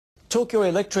Tokyo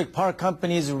Electric Power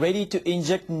Company is ready to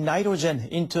inject nitrogen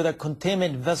into the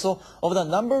containment vessel of the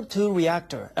number 2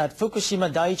 reactor at Fukushima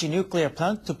Daiichi nuclear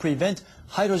plant to prevent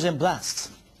hydrogen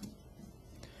blasts.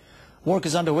 Work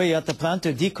is underway at the plant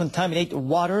to decontaminate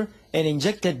water and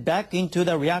inject it back into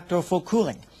the reactor for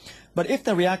cooling. But if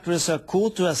the reactor is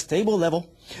cooled to a stable level,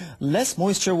 less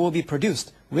moisture will be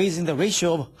produced, raising the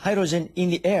ratio of hydrogen in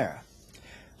the air.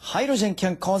 Hydrogen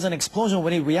can cause an explosion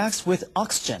when it reacts with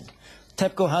oxygen.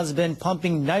 TEPCO has been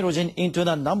pumping nitrogen into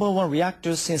the number 1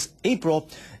 reactor since April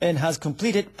and has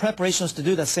completed preparations to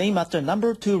do the same at the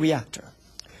number 2 reactor.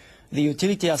 The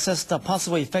utility assessed the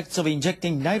possible effects of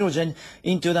injecting nitrogen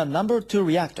into the number 2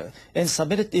 reactor and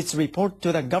submitted its report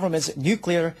to the government's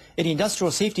Nuclear and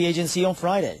Industrial Safety Agency on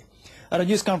Friday. At a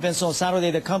news conference on Saturday,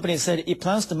 the company said it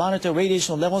plans to monitor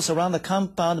radiation levels around the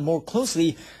compound more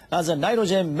closely, as the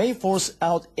nitrogen may force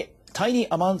out tiny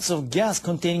amounts of gas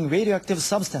containing radioactive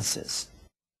substances.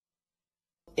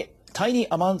 Tiny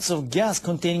amounts of gas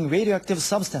containing radioactive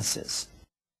substances.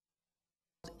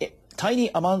 Tiny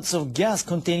amounts of gas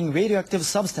containing radioactive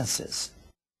substances.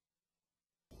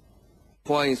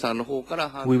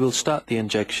 We will start the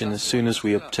injection as soon as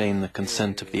we obtain the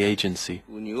consent of the agency.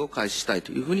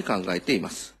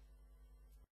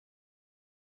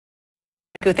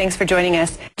 Thanks for joining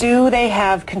us. Do they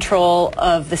have control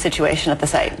of the situation at the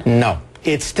site? No.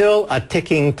 It's still a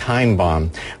ticking time bomb.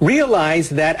 Realize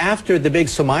that after the big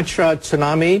Sumatra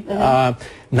tsunami,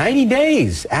 90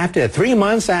 days after, 3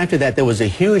 months after that, there was a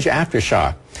huge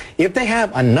aftershock. If they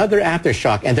have another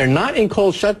aftershock, and they're not in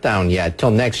cold shutdown yet till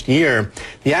next year,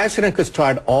 the accident could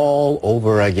start all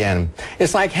over again.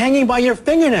 It's like hanging by your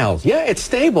fingernails. Yeah, it's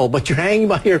stable, but you're hanging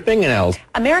by your fingernails.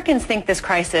 Americans think this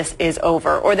crisis is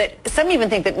over, or that some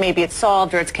even think that maybe it's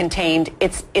solved or it's contained.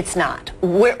 It's not.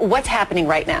 What's happening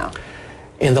right now?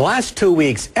 In the last 2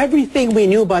 weeks, everything we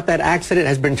knew about that accident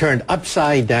has been turned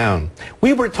upside down.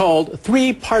 We were told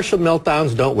 3 partial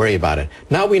meltdowns, don't worry about it.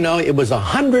 Now we know it was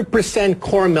 100%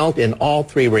 core melt in all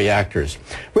 3 reactors.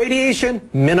 Radiation,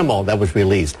 minimal that was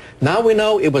released. Now we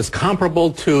know it was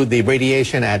comparable to the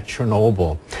radiation at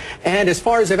Chernobyl. And as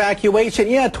far as evacuation,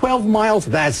 yeah, 12 miles,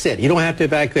 that's it. You don't have to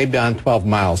evacuate beyond 12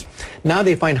 miles. Now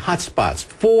they find hotspots,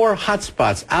 4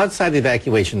 hotspots outside the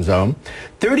evacuation zone.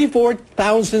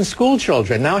 34,000 school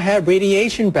children now have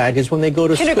radiation badges when they go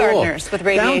to school. Kindergartners with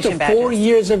radiation badges. Down to 4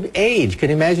 years of age. Can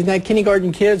you imagine that?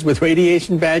 Kindergarten kids with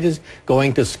radiation badges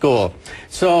going to school.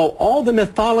 So all the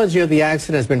mythology of the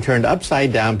accident has been turned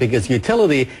upside down because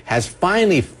utility has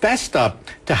finally fessed up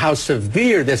to how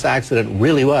severe this accident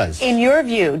really was. In your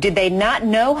view, did they not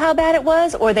know how bad it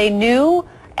was, or they knew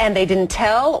and they didn't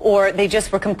tell, or they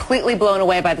just were completely blown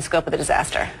away by the scope of the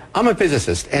disaster? I'm a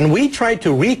physicist, and we tried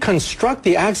to reconstruct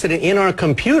the accident in our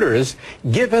computers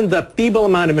given the feeble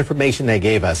amount of information they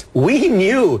gave us. We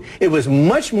knew it was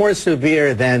much more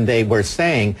severe than they were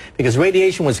saying because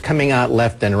radiation was coming out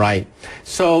left and right.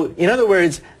 So, in other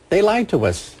words, they lied to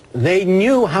us. They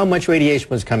knew how much radiation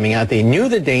was coming out. They knew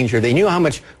the danger. They knew how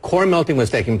much core melting was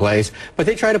taking place, but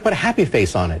they tried to put a happy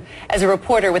face on it. As a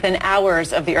reporter, within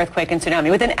hours of the earthquake and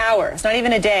tsunami, within hours, not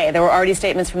even a day, there were already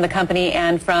statements from the company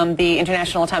and from the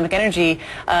International Atomic Energy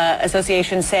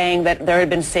Association saying that there had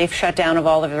been safe shutdown of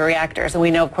all of the reactors. And we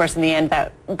know, of course, in the end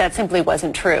that simply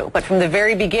wasn't true. But from the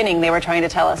very beginning, they were trying to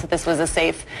tell us that this was a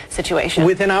safe situation.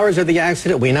 Within hours of the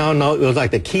accident, we now know it was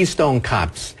like the Keystone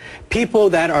Cops. People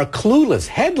that are clueless,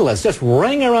 headless, just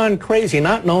running around crazy,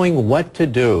 not knowing what to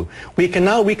do. We can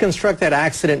now reconstruct that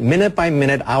accident minute by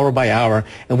minute, hour by hour,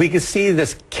 and we can see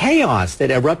this chaos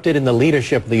that erupted in the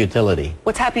leadership of the utility.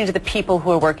 What's happening to the people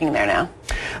who are working there now?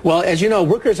 Well, as you know,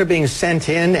 workers are being sent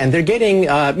in, and they're getting,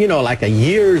 like a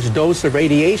year's dose of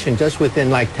radiation just within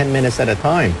like 10 minutes at a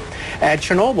time. At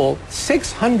Chernobyl,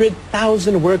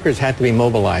 600,000 workers had to be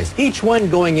mobilized, each one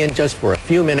going in just for a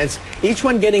few minutes, each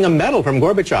one getting a medal from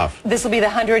Gorbachev. This will be the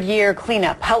 100-year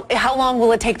cleanup. How long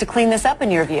will it take to clean this up, in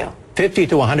your view? 50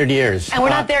 to 100 years. And we're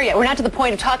not there yet. We're not to the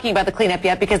point of talking about the cleanup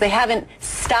yet because they haven't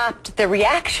stopped the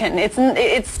reaction.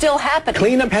 It's still happening.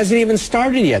 Cleanup hasn't even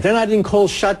started yet. They're not in cold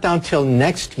shutdown till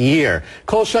next year.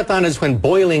 Cold shutdown is when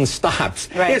boiling stops.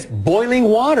 Right. It's boiling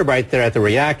water right there at the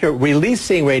reactor,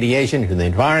 releasing radiation into the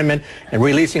environment and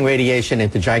releasing radiation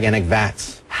into gigantic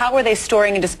vats. How are they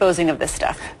storing and disposing of this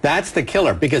stuff? That's the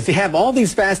killer, because they have all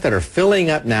these vats that are filling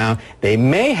up now. They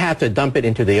may have to dump it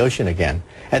into the ocean again.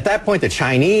 At that point, the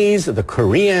Chinese, the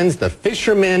Koreans, the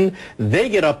fishermen, they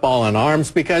get up all in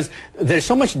arms because there's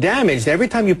so much damage that every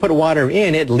time you put water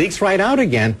in, it leaks right out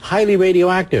again, highly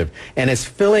radioactive, and it's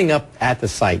filling up at the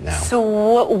site now. So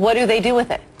what do they do with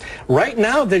it? Right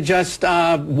now, they're just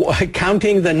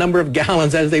counting the number of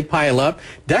gallons as they pile up,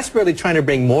 desperately trying to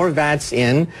bring more vats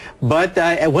in. But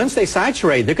once they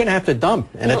saturate, they're going to have to dump.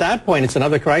 And at that point, it's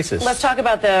another crisis. Let's talk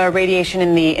about the radiation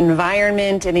in the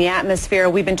environment, in the atmosphere.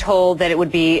 We've been told that it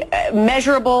would be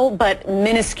measurable but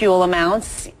minuscule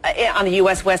amounts on the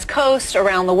U.S. West Coast,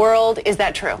 around the world. Is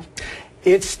that true?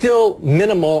 It's still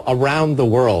minimal around the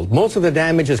world. Most of the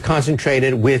damage is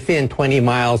concentrated within 20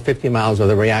 miles, 50 miles of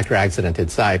the reactor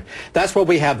accidented site. That's where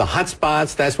we have the hot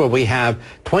spots. That's where we have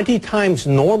 20 times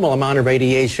normal amount of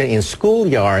radiation in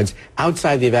schoolyards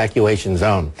outside the evacuation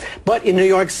zone. But in New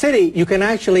York City, you can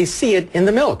actually see it in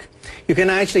the milk. You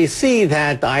can actually see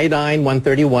that the iodine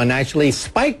 131 actually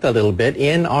spiked a little bit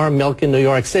in our milk in New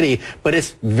York City, but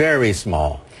it's very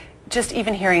small. Just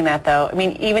even hearing that, though, I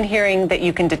mean, even hearing that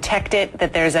you can detect it,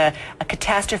 that there's a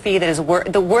catastrophe that is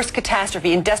the worst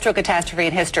catastrophe, industrial catastrophe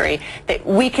in history, that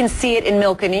we can see it in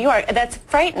milk in New York, that's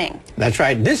frightening. That's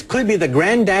right. This could be the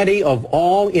granddaddy of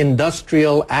all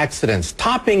industrial accidents,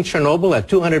 topping Chernobyl at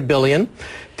 200 billion,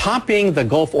 topping the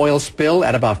Gulf oil spill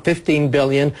at about 15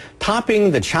 billion, topping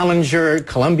the Challenger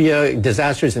Columbia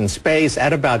disasters in space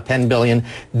at about 10 billion.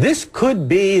 This could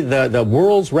be the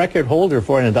world's record holder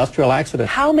for an industrial accident.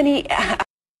 How many... Hi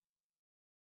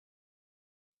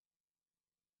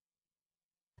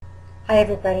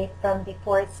everybody, from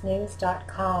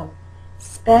beforeitsnews.com.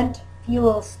 Spent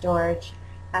fuel storage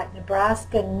at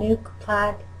Nebraska nuke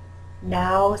plant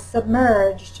now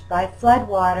submerged by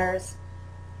floodwaters.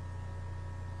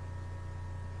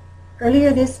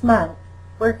 Earlier this month,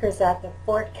 workers at the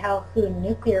Fort Calhoun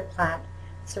nuclear plant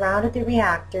surrounded the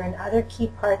reactor and other key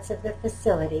parts of the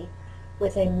facility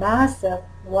with a massive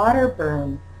water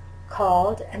berm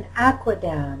called an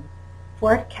aquadam.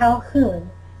 Fort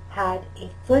Calhoun had a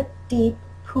foot-deep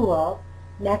pool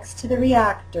next to the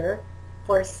reactor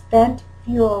for spent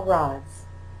fuel rods.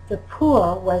 The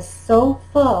pool was so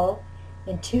full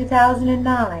in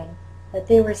 2009 that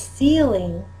they were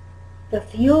sealing the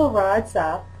fuel rods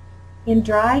up in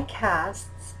dry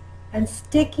casts and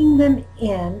sticking them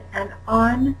in an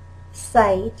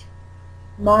on-site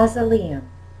mausoleum.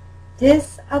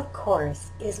 This, of course,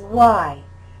 is why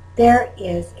there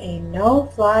is a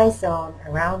no-fly zone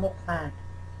around the plant.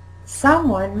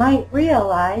 Someone might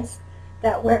realize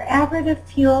that wherever the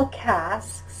fuel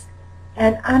casks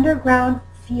and underground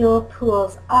fuel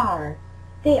pools are,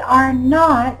 they are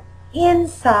not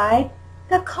inside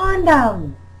the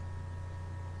condom.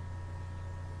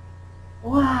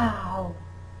 Wow!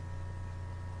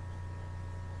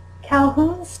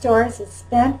 Calhoun stores its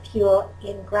spent fuel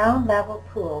in ground-level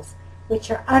pools, which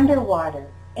are underwater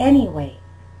anyway,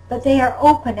 but they are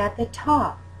open at the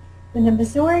top. When the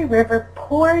Missouri River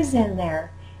pours in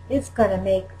there, it's going to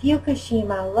make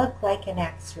Fukushima look like an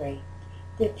X-ray.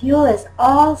 The fuel is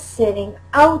all sitting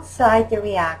outside the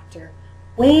reactor,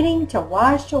 waiting to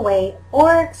wash away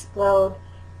or explode,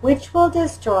 which will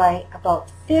destroy about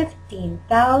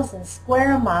 15,000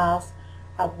 square miles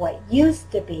of what used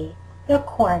to be the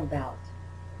Corn Belt.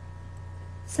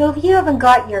 So if you haven't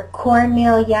got your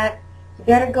cornmeal yet, you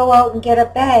better go out and get a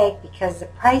bag because the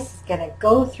price is going to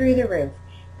go through the roof.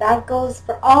 That goes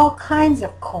for all kinds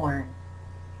of corn.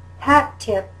 Hat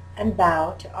tip and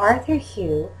bow to Arthur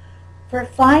Hugh for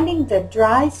finding the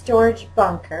dry storage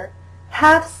bunker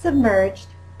half submerged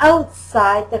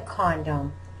outside the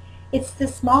condom. It's the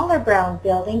smaller brown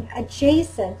building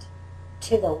adjacent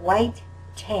to the white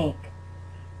tank.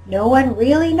 No one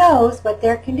really knows what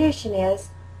their condition is,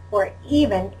 or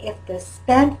even if the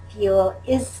spent fuel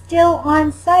is still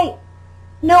on site.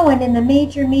 No one in the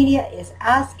major media is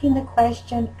asking the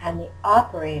question, and the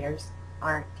operators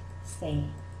aren't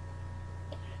saying.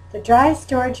 The dry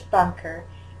storage bunker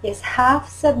is half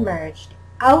submerged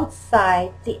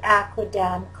outside the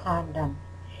aquadam condom.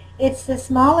 It's the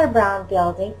smaller brown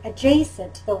building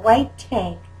adjacent to the white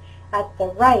tank at the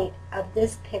right of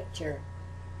this picture.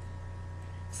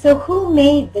 So who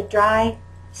made the dry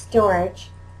storage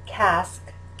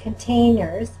cask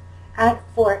containers at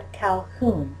Fort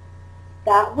Calhoun?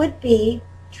 That would be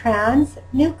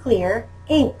Transnuclear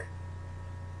Inc.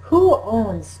 Who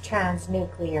owns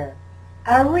Transnuclear?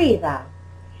 Areva.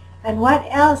 And what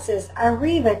else is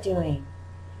Areva doing?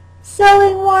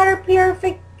 Selling water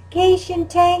purification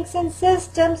tanks and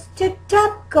systems to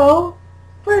TEPCO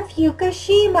for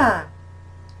Fukushima.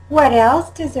 What else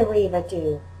does Areva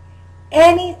do?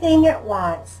 Anything it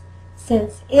wants,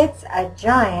 since it's a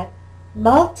giant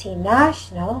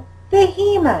multinational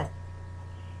behemoth.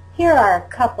 Here are a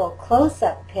couple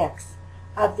close-up pics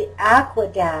of the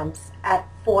aquadams at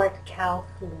Fort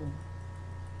Calhoun.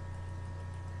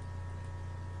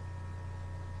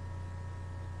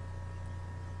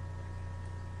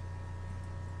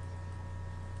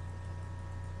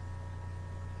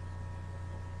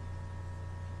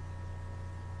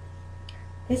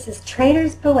 This is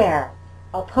Traders Beware.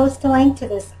 I'll post a link to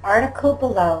this article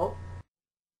below.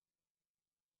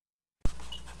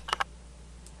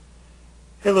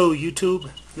 Hello YouTube,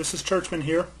 this is Churchman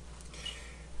here.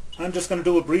 I'm just going to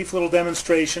do a brief little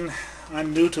demonstration.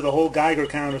 I'm new to the whole Geiger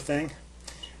counter thing,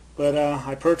 but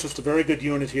I purchased a very good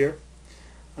unit here.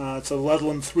 It's a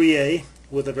Ludlam 3A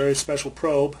with a very special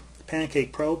probe,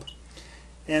 pancake probe.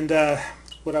 And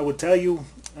what I would tell you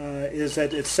is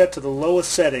that it's set to the lowest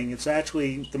setting. It's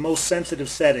actually the most sensitive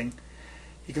setting.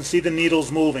 You can see the needles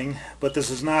moving, but this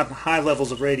is not high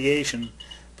levels of radiation.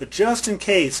 But just in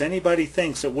case anybody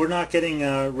thinks that we're not getting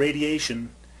radiation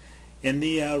in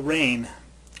the rain,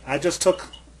 I just took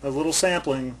a little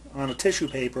sampling on a tissue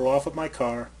paper off of my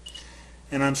car,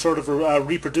 and I'm sort of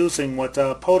reproducing what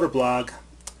Poderblog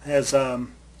has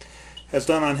done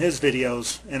on his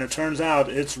videos, and it turns out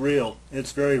it's real.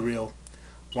 It's very real.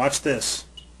 Watch this.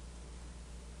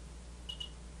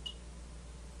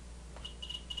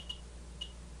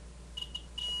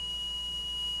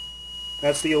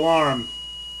 That's the alarm.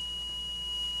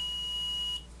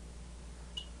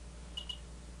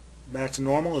 Back to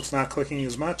normal. It's not clicking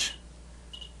as much.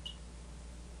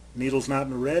 Needle's not in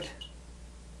the red.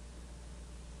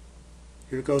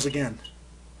 Here it goes again.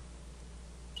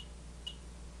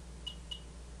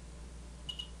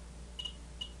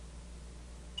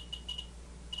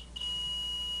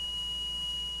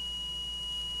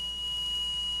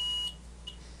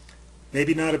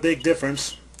 Maybe not a big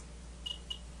difference,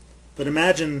 but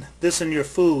imagine this in your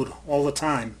food all the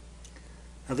time.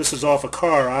 Now this is off a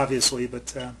car, obviously,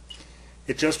 but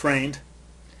it just rained.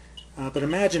 But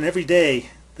imagine every day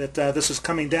that this is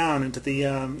coming down into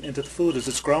the food as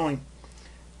it's growing,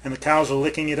 and the cows are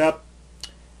licking it up.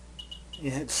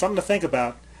 It's something to think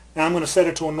about. Now I'm going to set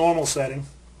it to a normal setting.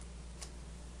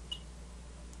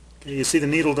 Okay, you see the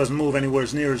needle doesn't move anywhere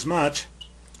near as much.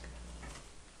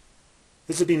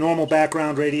 This would be normal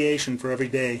background radiation for every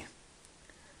day.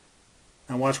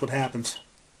 Now watch what happens.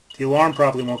 The alarm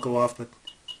probably won't go off, but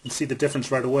you can see the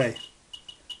difference right away.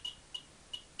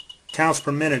 Counts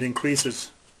per minute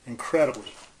increases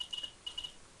incredibly.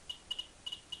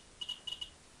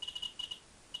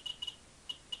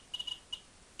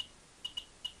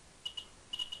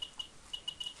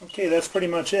 Okay, that's pretty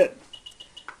much it.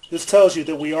 This tells you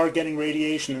that we are getting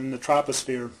radiation in the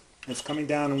troposphere. It's coming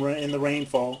down in the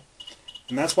rainfall.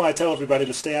 And that's why I tell everybody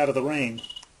to stay out of the rain.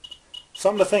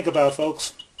 Something to think about,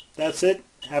 folks. That's it.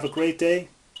 Have a great day.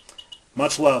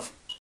 Much love.